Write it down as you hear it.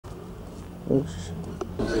Down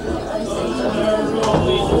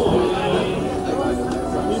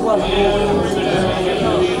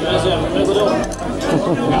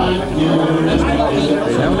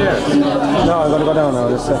there? No, I've got to go down now.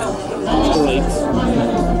 Just,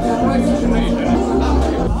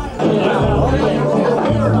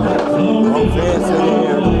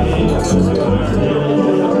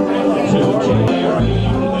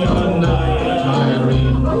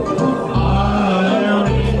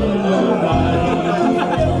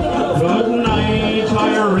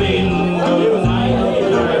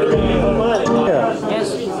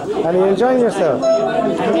 Are you enjoying yourself?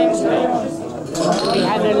 Immensely. We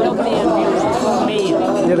had a lovely and beautiful meal.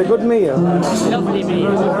 You had a good meal? Lovely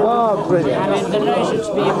meal. Oh, brilliant. And I'm delighted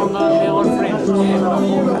to be among all my old friends.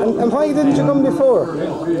 And why didn't you come before?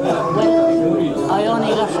 Well, I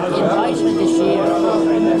only got invited this year.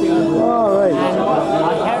 Oh, right. And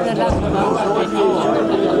I heard a lot about it before.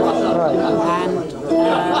 Right. And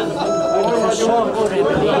it was so good, I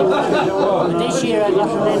believe. But this year I got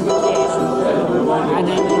an invitation. And I'm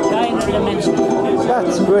enjoying it immensely.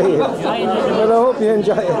 That's great. Well, I hope you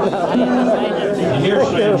enjoy it. Here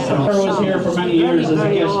was here for many years as a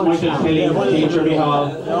guest, Michael Kelly, Jeremy Hall.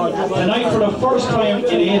 Tonight, for the first time in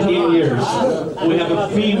 18 years, we have a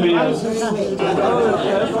female.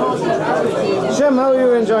 Jim, how are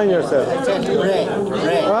you enjoying yourself?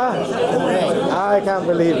 Great. Huh? I can't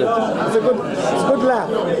believe it. It's a good laugh.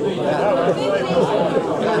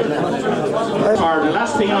 The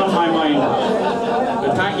last thing on my mind,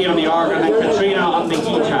 thank you on the organ and Katrina on the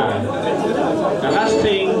guitar. The last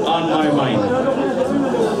thing on my mind.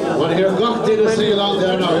 Well, here, Gok did a sing along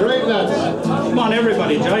there now. You right, lads? Come on,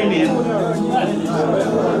 everybody, join in.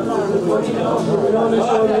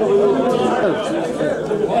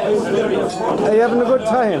 Are you having a good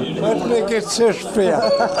time? Let's make it sit fair.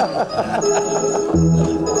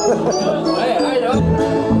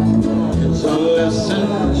 It's a lesson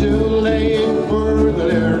too late for the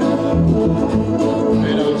learning.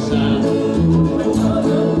 Meadow sand.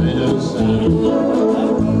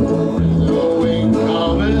 The wind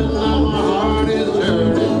coming and my heart is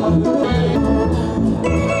turning.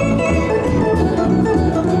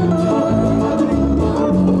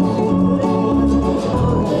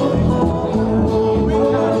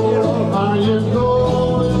 Are you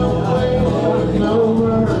going away?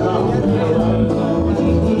 Nowhere out there.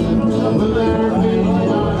 Will there be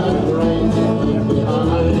another rain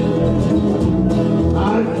behind? I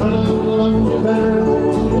could have loved you better.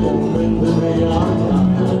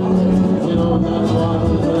 You know that was on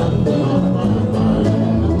my mind.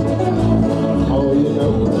 Oh, you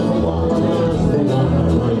know that was on my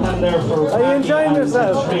mind. Are you enjoying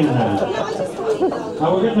yourself?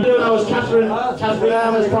 We're going to do now is Catherine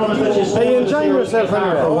has promised that she's Are you enjoying yourself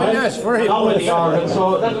anyway? Oh, yes, very Not with the organ,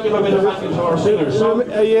 so that'll give a bit of backing to our singers. So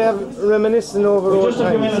Are you reminiscing over old just a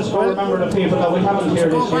few minutes times? to remember the people that we haven't here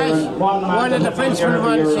this year. And one of the principal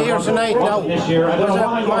ones here tonight now this year. I don't was know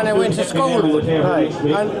a why man I went to school with. Right.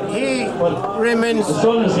 And he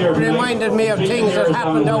reminded me of things that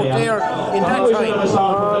happened out there in that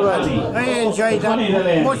time. I enjoyed that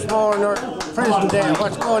much more in our present day,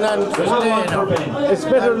 what's going on today now. It's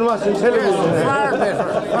better than watching television. Far better,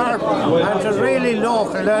 far better. And it's really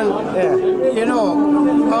local and, you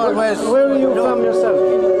know, always... Where are you from yourself?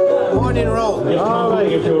 Born in Rome. All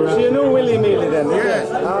right. So you know Willie Mealy then? Yes.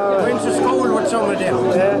 Went to school with some of them.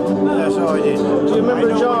 Yeah. That's how I did. Do you remember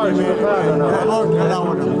George, your father? No?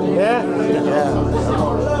 Yeah? Yeah.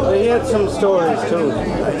 Well, he had some stories too.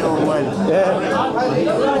 Yeah.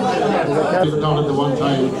 You've done it the one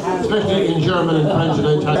time, especially in German and French and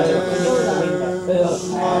Italian.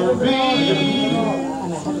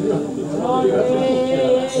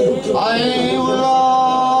 I will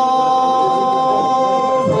always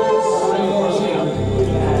sing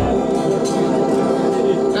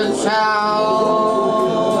the sound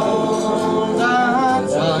that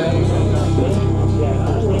time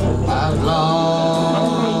as long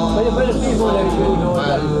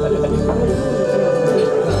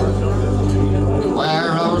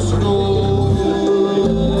where our school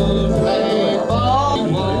played ball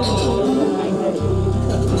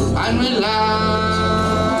and we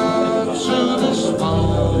laughed through the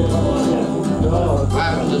smoke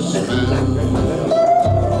and the smell.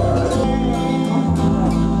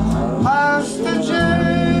 Past the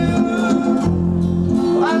jail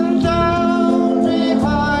and down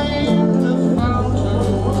behind the fountain.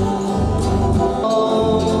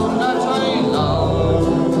 Oh, that I love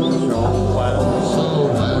so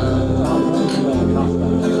well.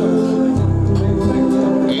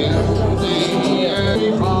 In the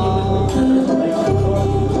early fall,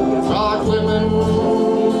 broad women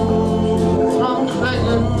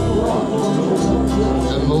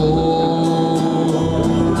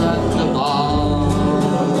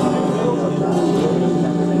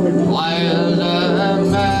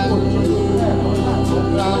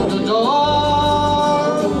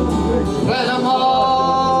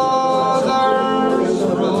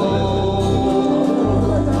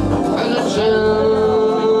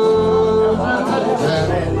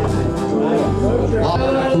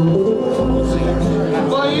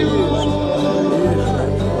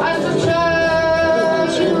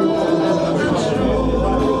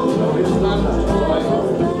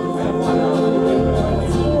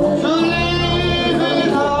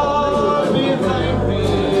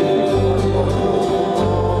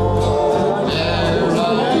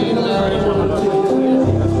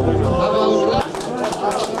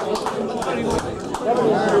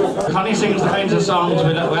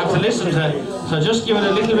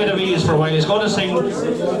for a while. He's going to sing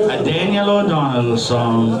a Daniel O'Donnell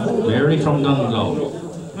song, Mary from Dunglow.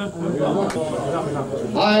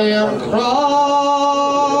 I am crossing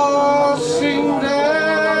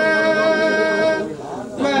that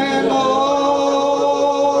man ocean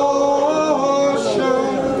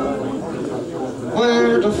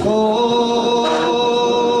where the foaming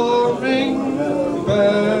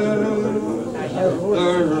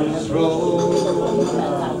billows roll.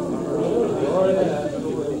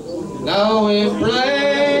 Now it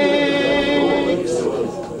breaks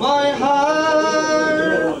my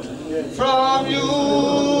heart from you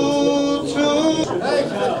to...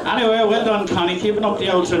 Anyway, well done, Connie, keeping up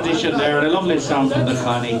the old tradition there. A lovely song from the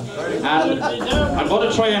Connie. And I'm going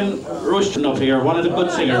to try and rush up here, one of the good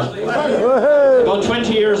singers. About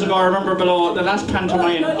 20 years ago, I remember below the last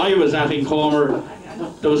pantomime I was at in Comer,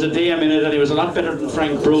 there was a dame in it and he was a lot better than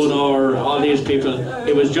Frank Bruno or all these people.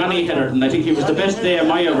 It was Johnny Heatherton. I think he was the best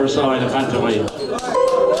dame I ever saw in a pantomime.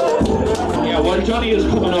 Yeah, well, Johnny is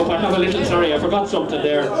coming up. I'm a little sorry, I forgot something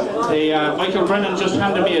there. Michael Brennan just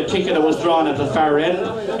handed me a ticket that was drawn at the far end.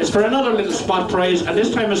 It's for another little spot prize, and this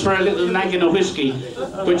time it's for a little nagging of whiskey,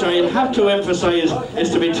 which I have to emphasise is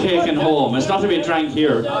to be taken home. It's not to be drank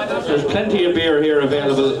here. There's plenty of beer here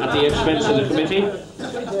available at the expense of the committee.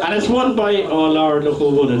 And it's won by, oh Lord, look who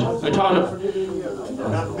won it. I thought of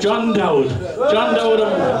John Dowd. John Dowd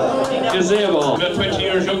of Gazebo. About 20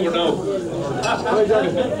 years younger now.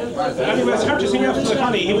 Anyway, it's hard to sing after the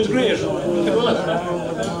Connie. He was great.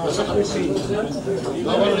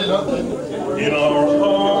 In our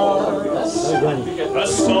hearts, a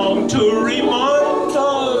song to remind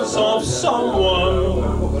us of someone.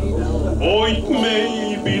 Oh, it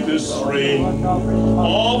may be the strain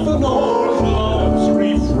of an old love's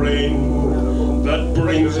refrain that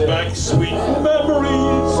brings back sweet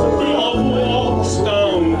memories of walks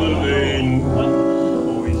down the lane.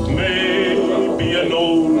 Oh, it may be an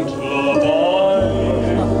old lullaby,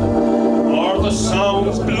 or the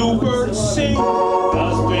sounds bluebirds sing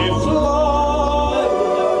as they fly.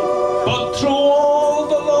 But through all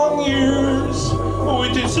the long years,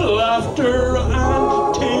 with its laughter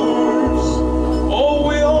and tears, oh,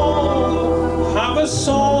 we all have a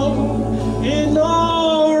song in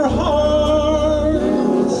our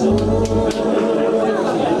hearts.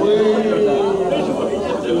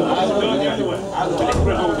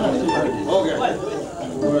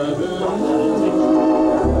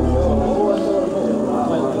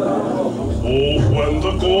 Oh, when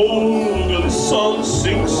the golden sun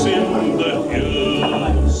sinks in the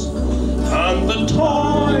hills and the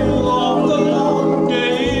toil of the long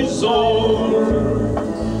days o'er,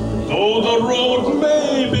 though the road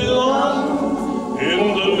may be long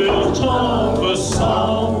in the little town of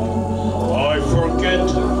Sound, I forget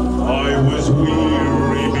I was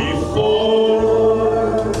weary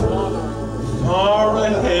before. Far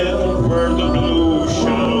ahead where the blue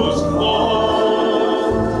shadows fall,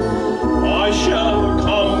 I shall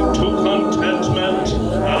come to contentment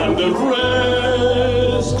and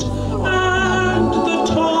rest, and the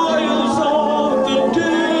toils of the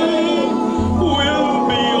day will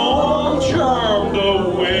be all charmed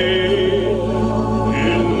away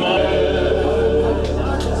in my head.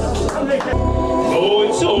 Though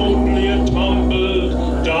it's only a tumbled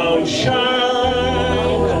down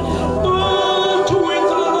shine, but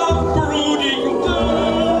with love brooding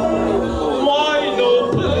there, why no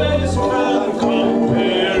place can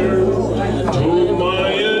compare to my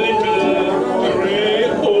little grey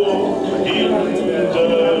home in the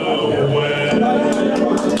west.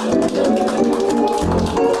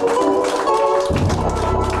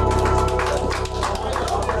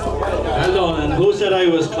 Hello, and who said I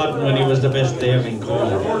was cotton when he was the best dame in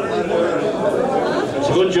Cornwall? It's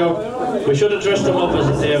a good job. We should have dressed him up as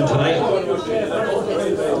a dame tonight.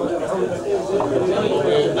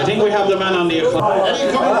 I think we have the man on the account.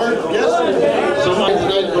 Eddie Comerford, yes. Someone,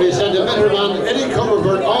 Tonight, but he sent a better man, Eddie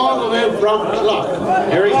Comerford, all the way from Clock.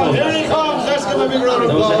 here he comes. Here he comes, let's give him a big round of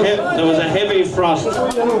There was a applause. heavy frost. Well,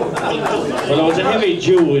 there was a heavy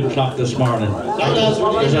dew in Clock this morning. Now, lads,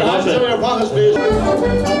 when you There's get a your lot hands in of- your pockets, please.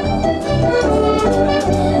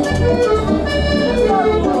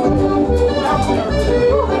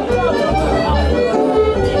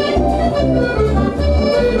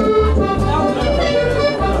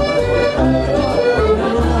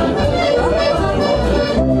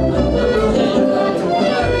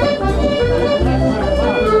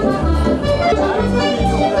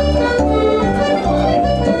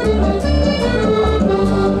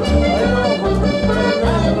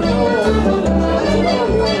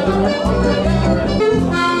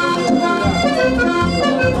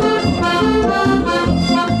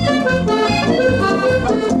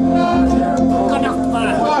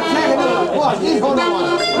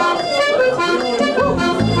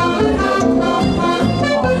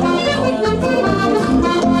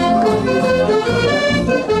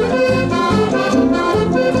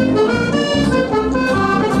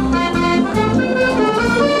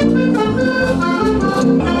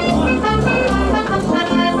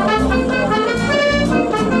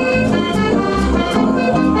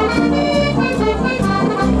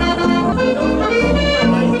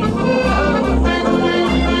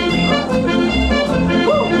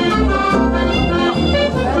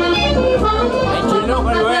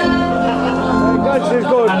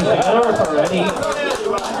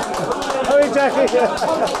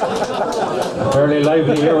 Fairly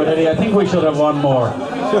lively here with Eddie. I think we should have one more.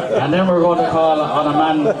 And then we're going to call on a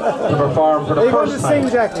man to perform for the first time. Are you going to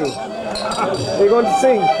sing, Jackie? Are you going to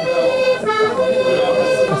sing?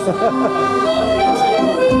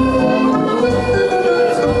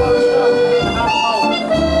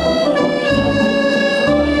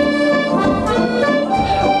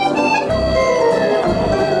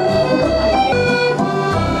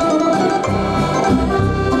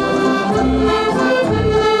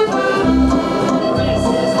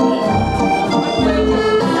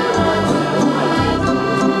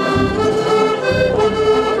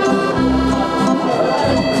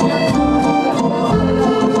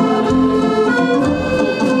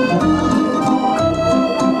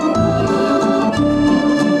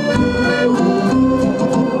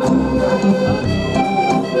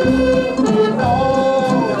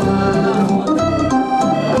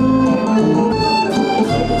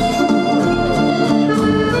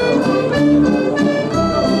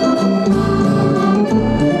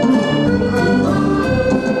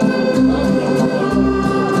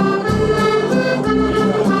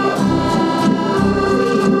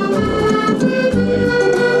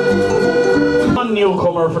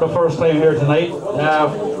 Newcomer for the first time here tonight.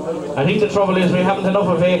 I think the trouble is we haven't enough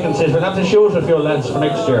of vacancies. We'll have to shoot a few lads for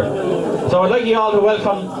next year. So I'd like you all to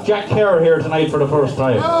welcome Jack Kerr here tonight for the first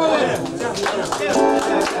time.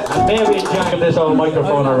 And maybe Jack and this old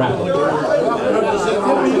microphone are rapping.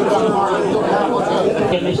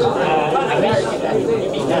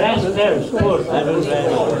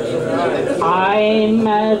 I'm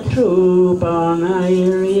a true born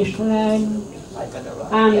Irish lad,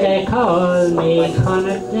 and they call me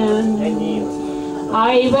Connacht.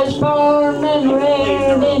 I was born and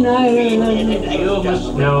reared in Ireland, you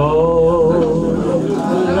must know.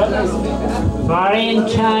 For in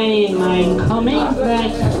time I'm coming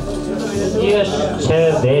back, just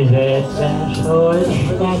to visit that old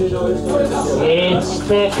shack. It's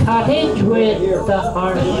the cottage with the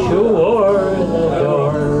horseshoe o'er the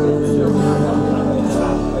door.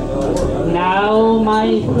 Now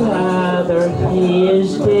my father, he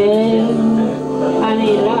is dead, and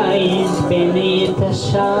he lies beneath the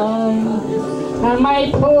sun, and my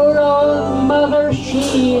poor old mother,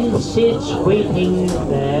 she sits weeping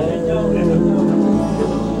there.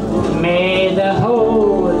 May the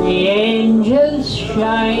holy angels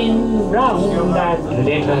shine round that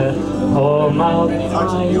little home of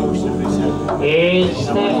mine. It's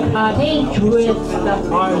the cottage with the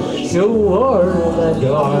horseshoe o'er the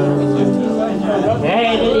door.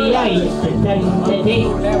 May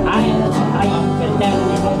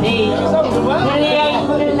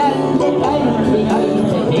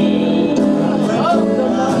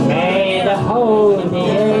the holy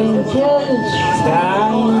angels shine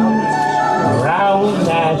round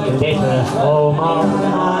that little home of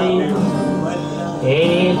mine.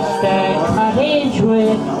 It's the cottage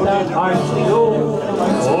with the horseshoe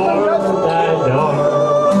o'er the door.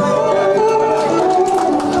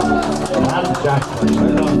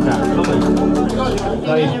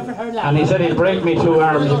 And he said he'd break me 2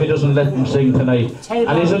 arms if he doesn't let him sing tonight.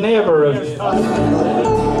 And he's a neighbour of...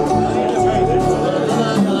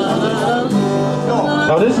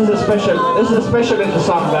 Now this is a special in the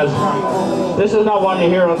song, lads. This is not one you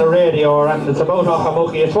hear on the radio, and it's about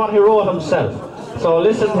Ochamuki. It's one he wrote himself. So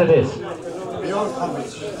listen to this.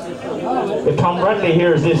 If Tom Bradley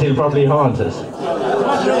hears this, he'll probably haunt us.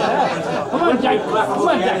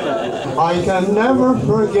 I can never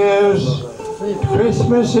forget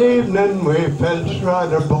Christmas evening, we felt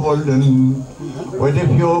rather bolden with a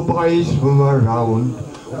few boys from around.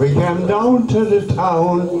 We came down to the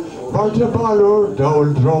town for the Bollard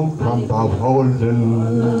old drum from Bob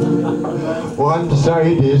Holden. One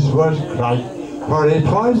side is was cracked, for it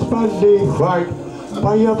was badly cracked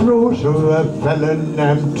by a bruise of a fella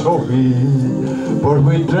named Tuggy. But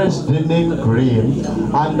we dressed in green,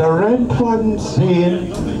 and the rent wasn't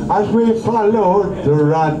seen as we followed the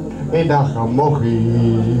rat in Ochamuki.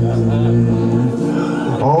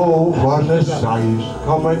 Oh, what a sight,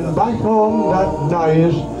 coming back home that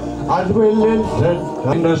night, as we linted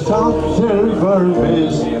on the soft silver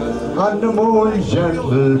mist, and the moon's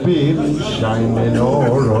gentle beam shining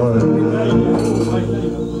o'er us.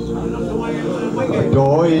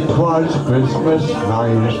 Though it was Christmas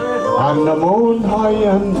night, and the moon high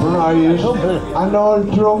and bright, and all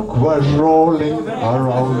drunk was rolling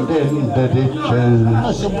around in the ditches.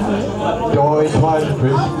 Though it was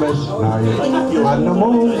Christmas night, and the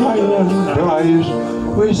moon high and bright,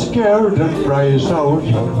 we scared and rise out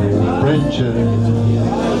of the bridges.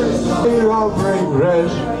 The of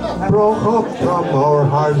regret broke up from our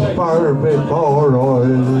hearts far before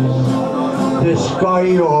us. the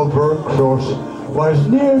sky over crust was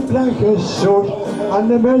near black as soot, and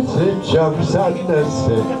the message of sadness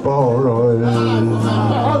it bore us.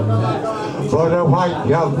 But a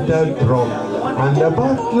whack of the drum and a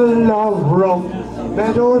bottle of rum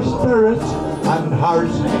made our spirits and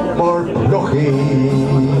hearts more plucky.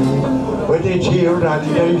 With a cheer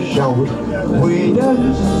and a shout, we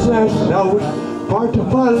danced out for to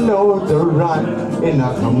follow the rat in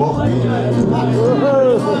a camogie.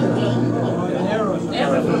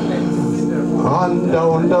 On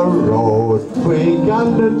down the road we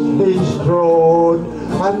gallantly strode,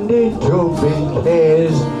 and into big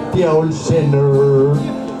Hayes, the old sinner,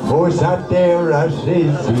 who sat there as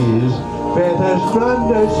his ease, fed as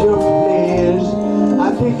grand as you please,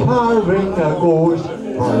 and the carving a ghost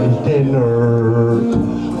for his dinner.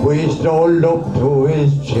 We stole up to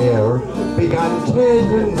his chair, began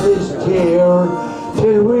tasting his tear,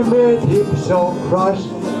 till we made him so cross,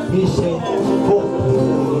 he said, fuck.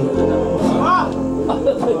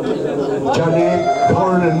 Johnny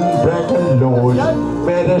Curran Brackenlows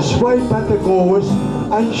made a swipe at the ghost,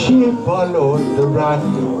 and she followed the rat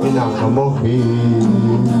in a camogie.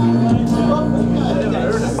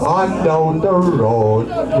 On down the road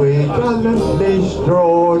we gallantly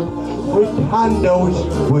strode, with handouts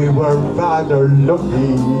we were rather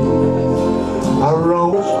lucky.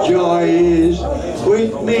 Around joys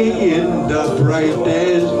with me in the bright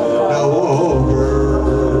days now over.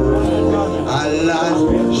 A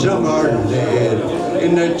last summer laid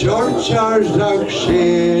in the churchyard's dark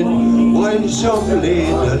shade, while some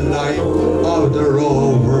laid the life of the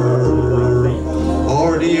rover.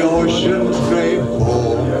 O'er the ocean's grey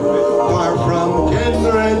foam, far from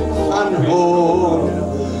kindred and home,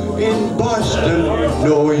 in Boston,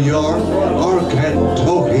 New York, or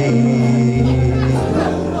Kentucky.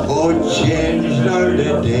 Oh, changed are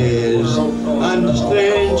the days, and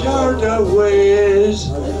strange are the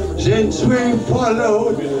ways, since we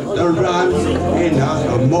followed the rat in a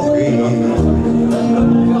camogie.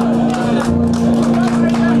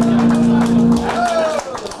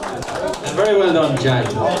 Very well done, Jack.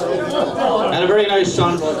 And a very nice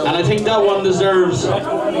song, and I think that one deserves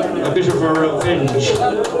a bit of a revenge.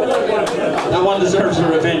 That one deserves a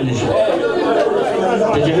revenge.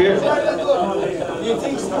 Did you hear?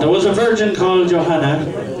 There was a virgin called Johanna.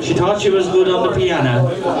 She thought she was good on the piano.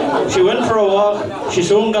 She went for a walk, she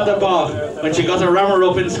soon got the balk when she got her rammer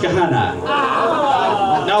up in Skahana.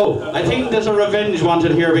 Now, I think there's a revenge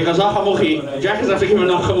wanted here, because Achamuchi, Jack has after given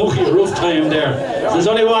Achamuchi a rough time there. So there's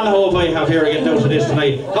only one hope I have here getting out of this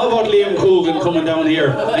tonight. How about Liam Coogan coming down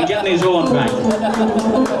here and getting his own back?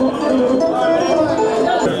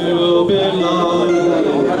 You belong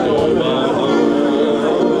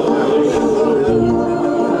to my heart.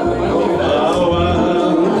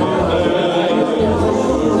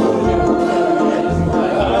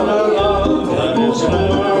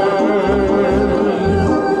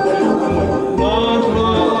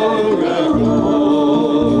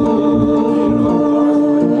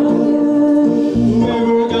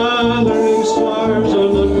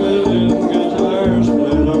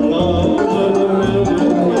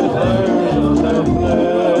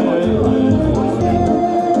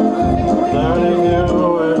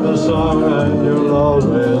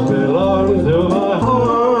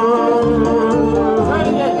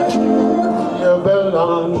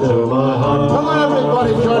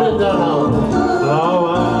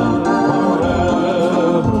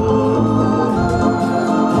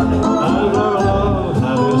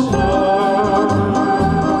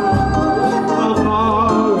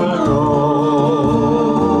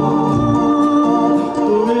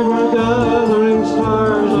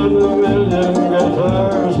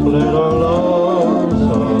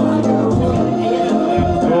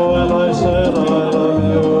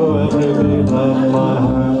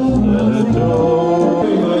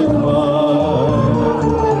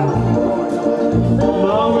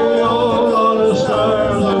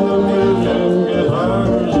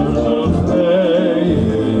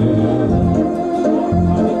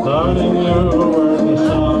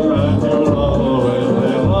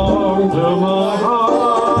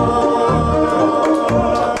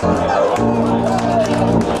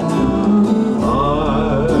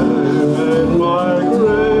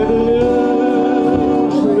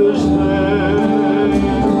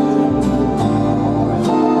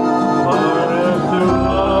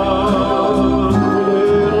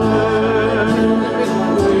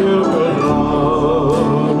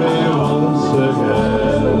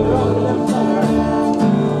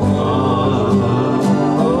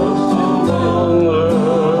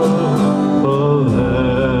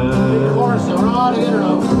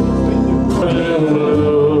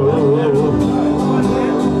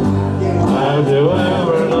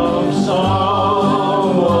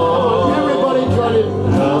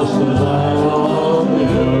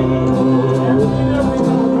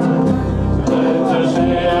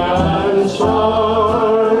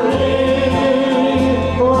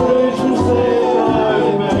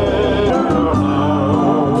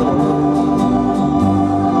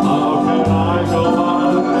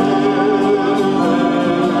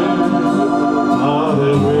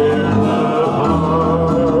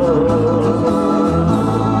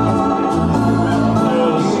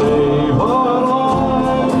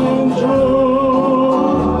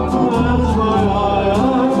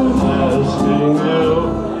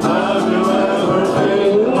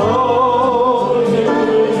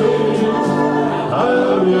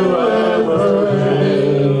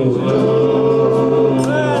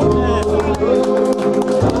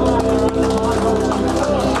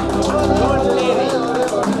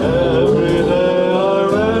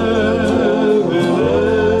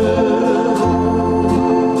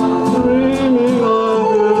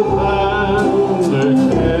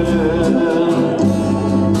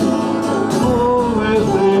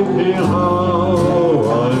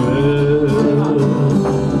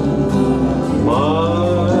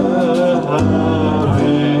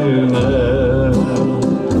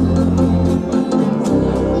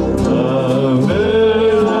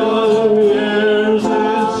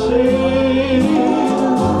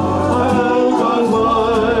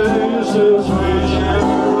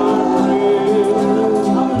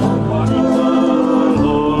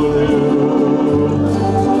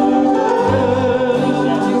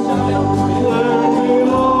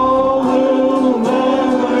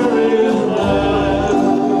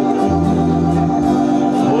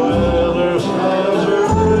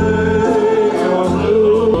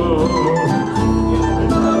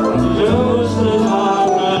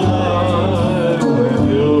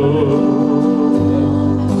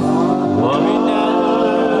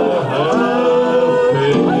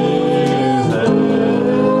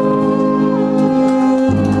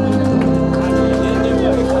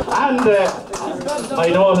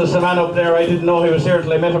 man up there, I didn't know he was here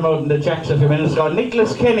till I met him out in the Jacks a few minutes ago.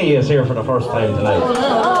 Nicholas Kenny is here for the first time tonight.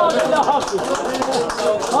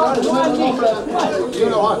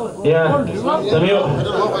 Yeah,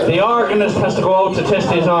 the organist has to go out to test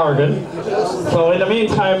his organ. So in the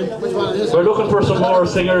meantime, we're looking for some more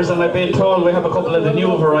singers, and I've been told we have a couple of the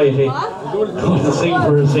new variety going to sing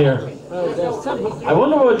for us here. I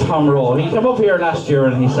wonder about Tom Rowe. He came up here last year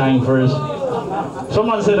and he sang for us.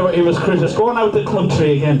 Someone said he was Chris going out the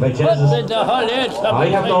country again, by Jesus. I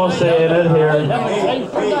have no say in it here.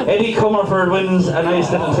 Eddie Comerford wins a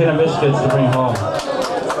nice little tin of biscuits to bring home.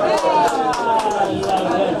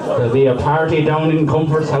 There'll be a party down in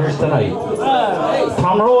Comfort's house tonight.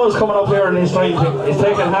 Tom Rowe is coming up here and he's taking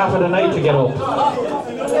half of the night to get up.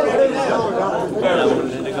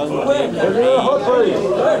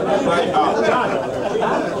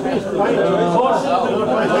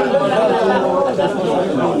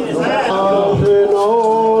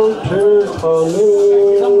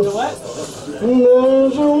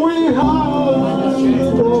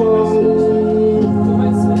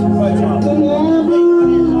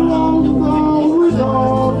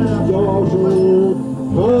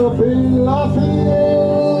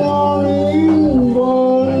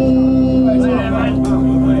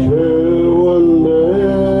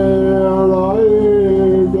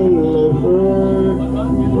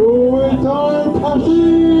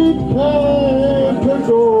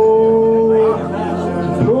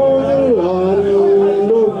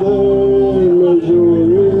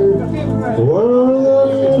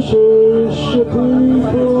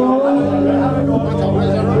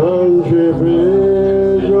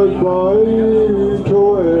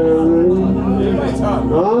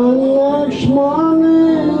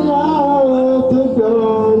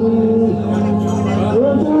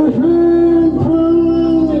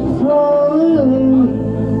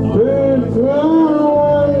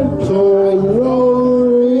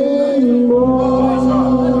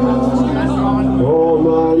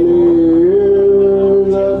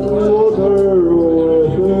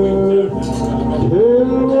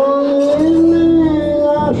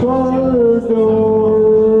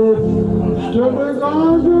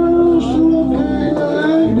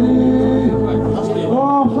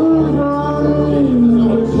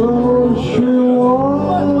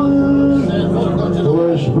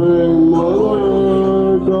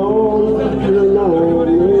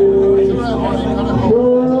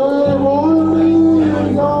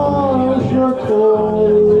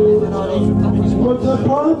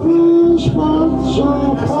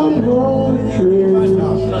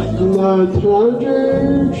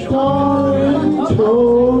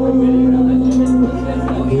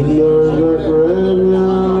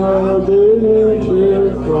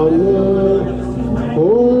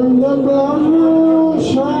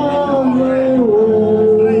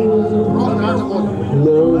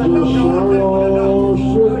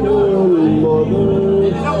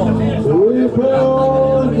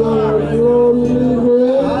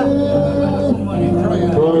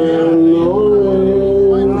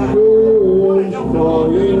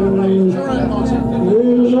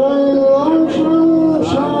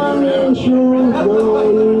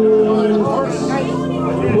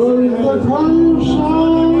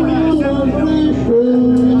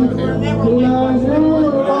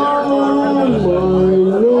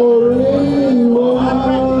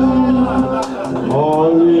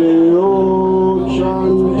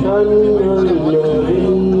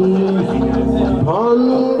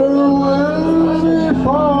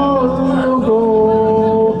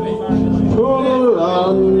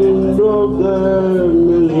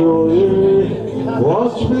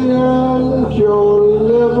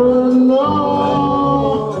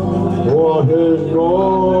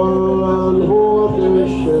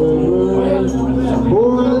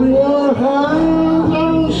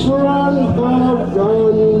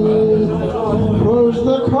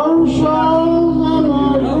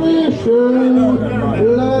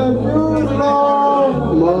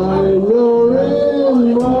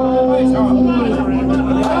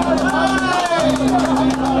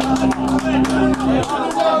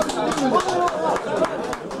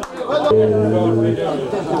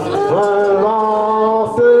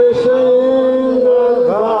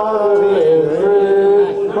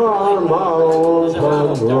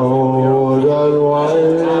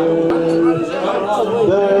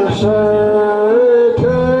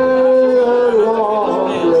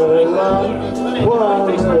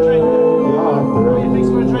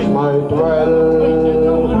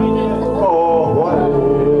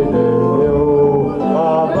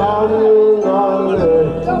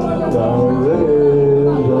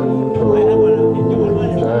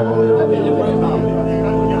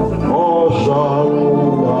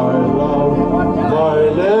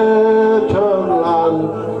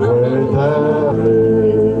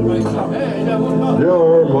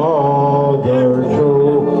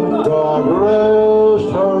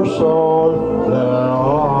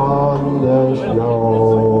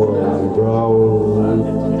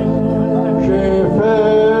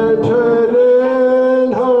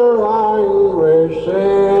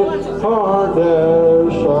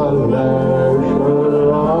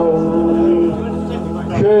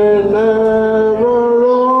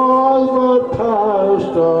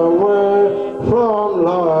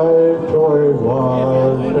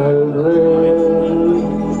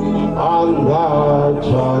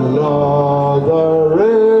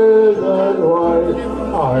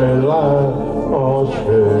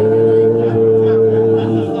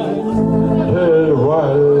 till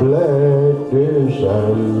well late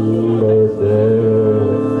December day,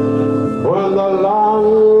 when the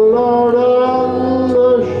landlord and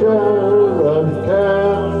the sheriff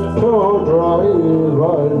came to drive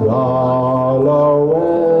us all away.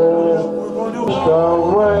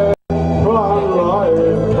 Away from life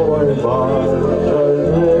to a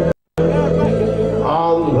mountain,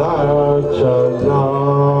 and that's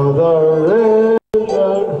another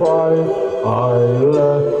reason why I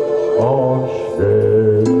left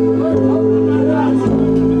Australia.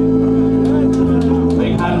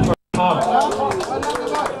 Big hand for Tom.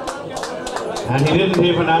 And he didn't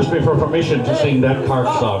even ask me for permission to sing that Cork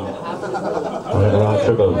song.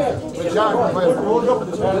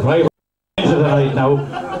 Right into the night now.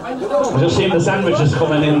 I just seen the sandwiches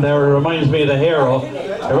coming in there. It reminds me of the Hero.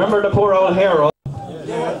 Remember the poor old Hero?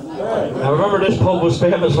 I remember this pub was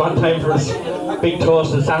famous one time for its big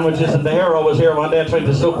toasted sandwiches, and the Hero was here one day trying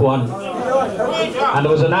to suck one. And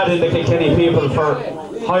there was an ad in the Kilkenny People for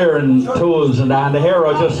hiring tools and that, and the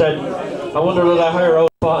Hero just said, I wonder will I hire out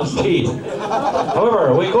Paul's teeth.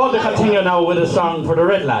 However, we're going to continue now with a song for the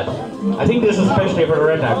Red Lad. I think this is especially for the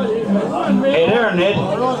Red Lad. Hey there, Ned.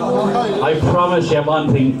 I promise you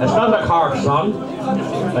one thing. It's not a Cork song.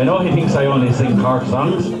 I know he thinks I only sing Cork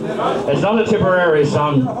songs. It's not a Tipperary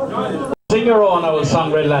song. Sing your own old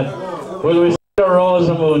song, Red Lad. Will we sing the Rose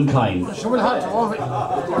and Moon kind?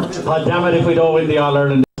 God damn it if we don't win the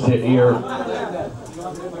All-Ireland this year.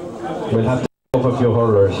 We'll have to go up a few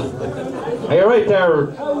hurlers. Are you right there,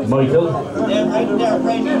 Michael?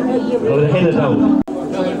 Well, hit it down.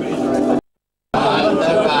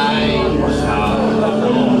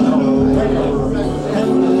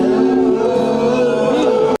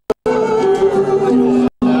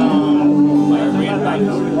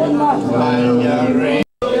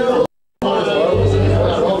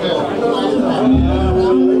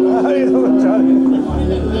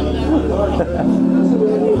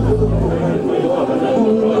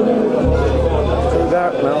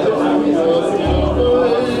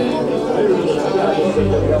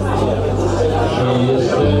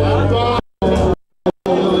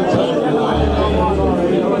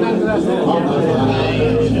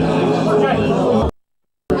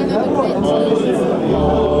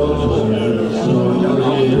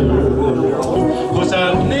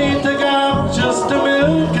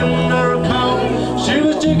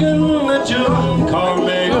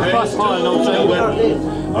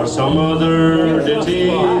 Or some other ditty,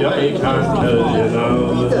 I can't tell you now.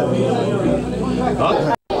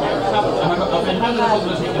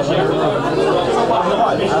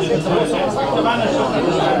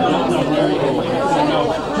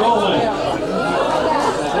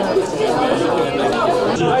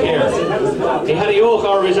 He had a yoke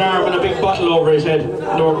over his arm and a big bottle over his head, and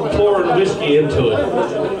they were pouring whiskey into it.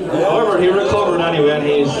 However, he recovered anyway, and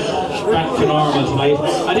he's back to normal tonight.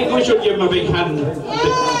 I think we should give him a big hand.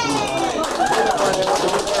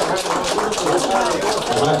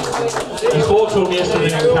 I spoke to him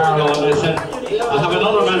yesterday in Carlow, and I said, I have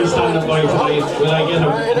another man standing by tonight, will I get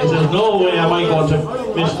him? He says, no way am I going to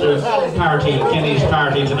miss the party, Kenny's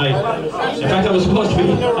party tonight. In fact, I was supposed to be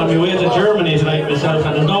on my way to Germany tonight myself,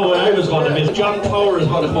 and there's no way I was going to miss. John Tower is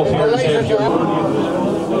going to come up here and say a few words.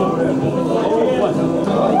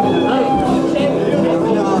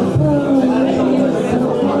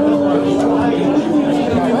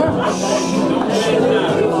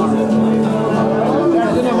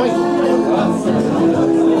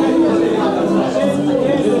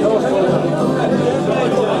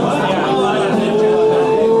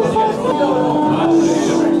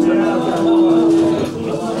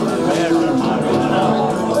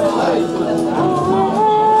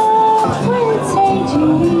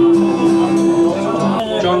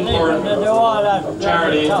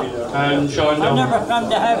 And Sean I've never come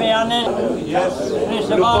to heavy on it. Yes.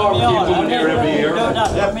 Look forward to you coming here every year.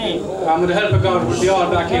 And with the help of God, we'll be all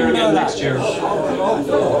back here again next year.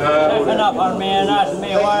 Picking up on me and asking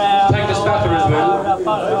me what I thank the spatter as well.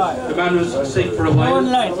 The man was sick for a while.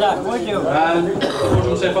 Wouldn't like that, would you? And he put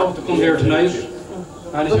himself out to come here tonight.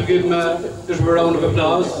 And if you give him a little round of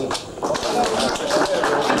applause.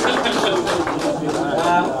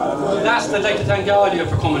 Last, I'd like to thank all of you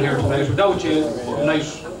for coming here tonight. Without you, the night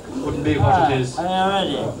wouldn't be what it is. I am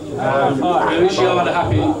ready. I wish you all a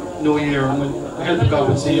happy new year, and with the help of God,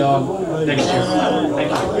 we'll see you all next year.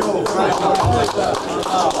 Thank you.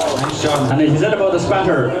 Thanks, John. And he said about the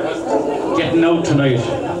spatter getting out tonight.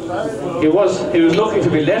 He was lucky to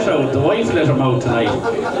be let out. The wife let him out tonight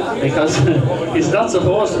because he's not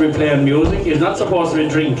supposed to be playing music. He's not supposed to be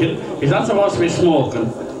drinking. He's not supposed to be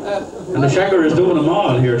smoking. And the shagger is doing them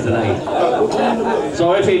all here tonight.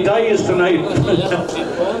 So if he dies tonight,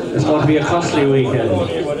 it's going to be a costly weekend.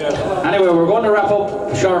 Anyway, we're going to wrap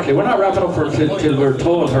up shortly. We're not wrapping up till we're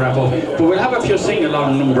told to wrap up, but we'll have a few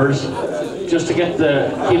sing-along numbers just to keep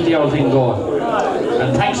the old thing going.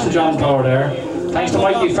 And thanks to John Power there. Thanks to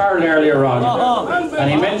Mikey Farrell earlier on. And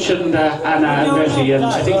he mentioned Anna and Betty, and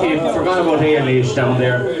I think he forgot about Ailey down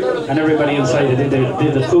there, and everybody inside did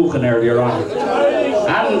the cooking earlier on.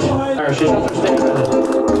 And she's up for staying with it.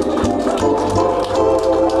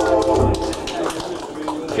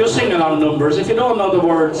 A few sing-along numbers. If you don't know the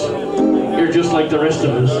words, you're just like the rest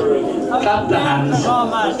of us. Clap the hands,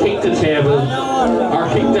 kick the table, or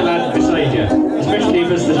kick the lad beside you, especially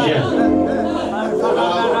if it's the chef.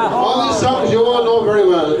 All these songs you all know very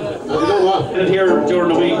well. And you know what? Here during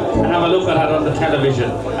the week and have a look at it on the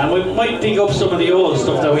television. And we might dig up some of the old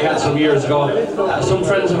stuff that we had some years ago. Some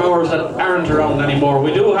friends of ours that aren't around anymore.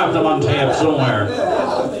 We do have them on tape somewhere.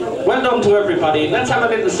 Well done to everybody. Let's have a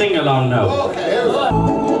little sing-along now.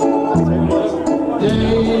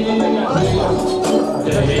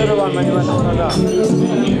 Okay, here we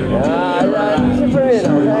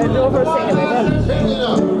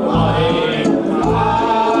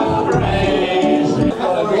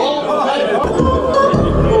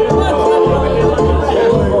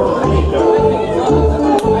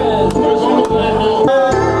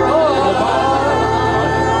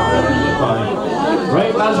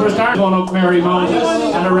Right, lads, we're starting going up Marymount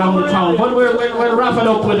and around the town, but we'll wrap it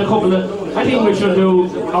up with a couple of. I think we should do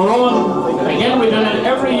our own. Again, we've done it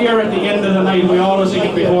every year at the end of the night. We always sing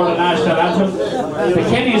it before the national anthem. The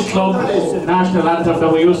Kenny's Club national anthem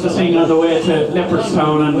that we used to sing on the way to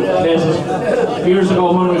Leopardstown and places years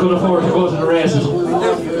ago when we could afford to go to the races.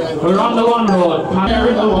 We're on the one road.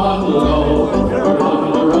 We're the one road. We're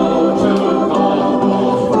on the road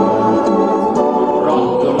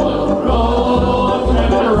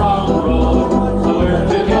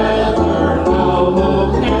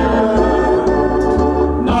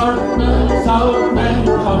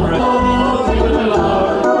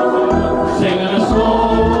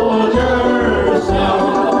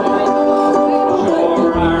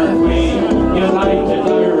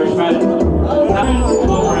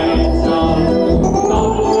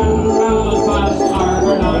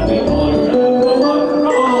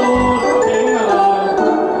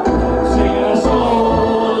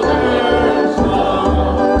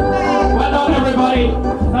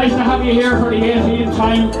to here for the 18th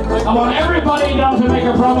time. I want everybody down to make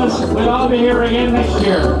a promise. We'll all be here again next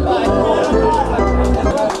year.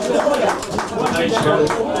 Nice, Shell.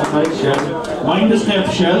 Nice, Shell. Mind the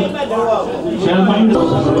step, Shell. Shell, mind the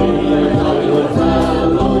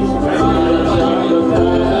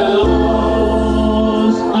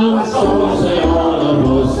and so say all of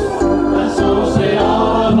us. And so say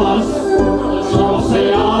all of us. So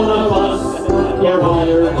say all of us. You're all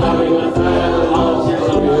jolly good fellows.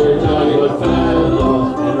 We're jolly good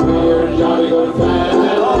fellows. And we're jolly good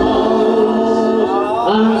fellows.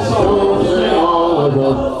 And so say all of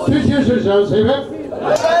us. Two cheers yourselves, say that.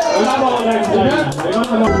 We'll have all next time. We're going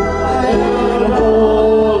to look at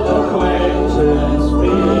old acquaintance. We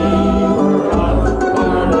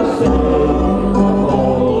are the same.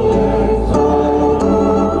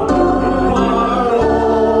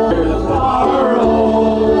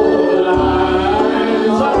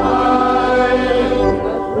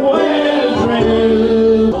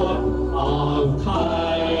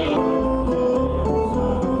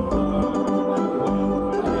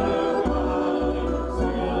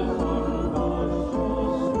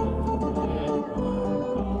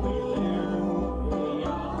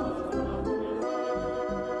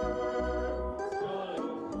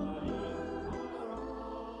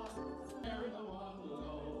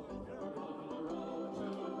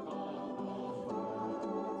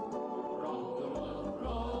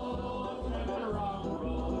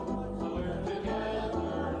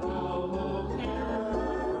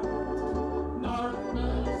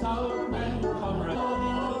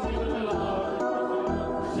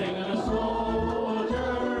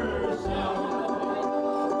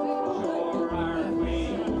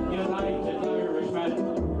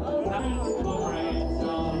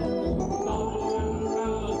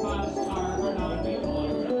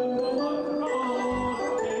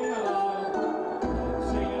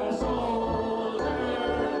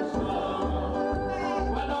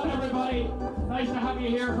 Nice to have you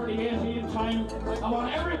here for the 18th time. I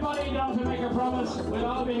want everybody down to make a promise. We'll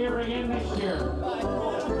all be here again next year.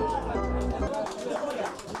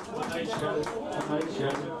 Nice, Shell. Nice,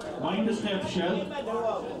 Shell. Mind the step, Shell.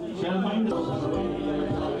 Shell, mind the step.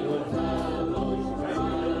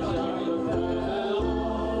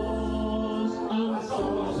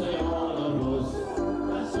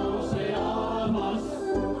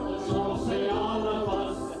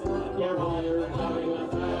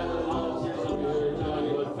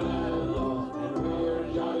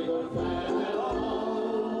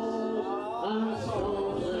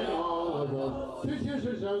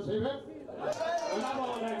 down, see it? We're not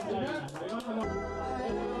all that.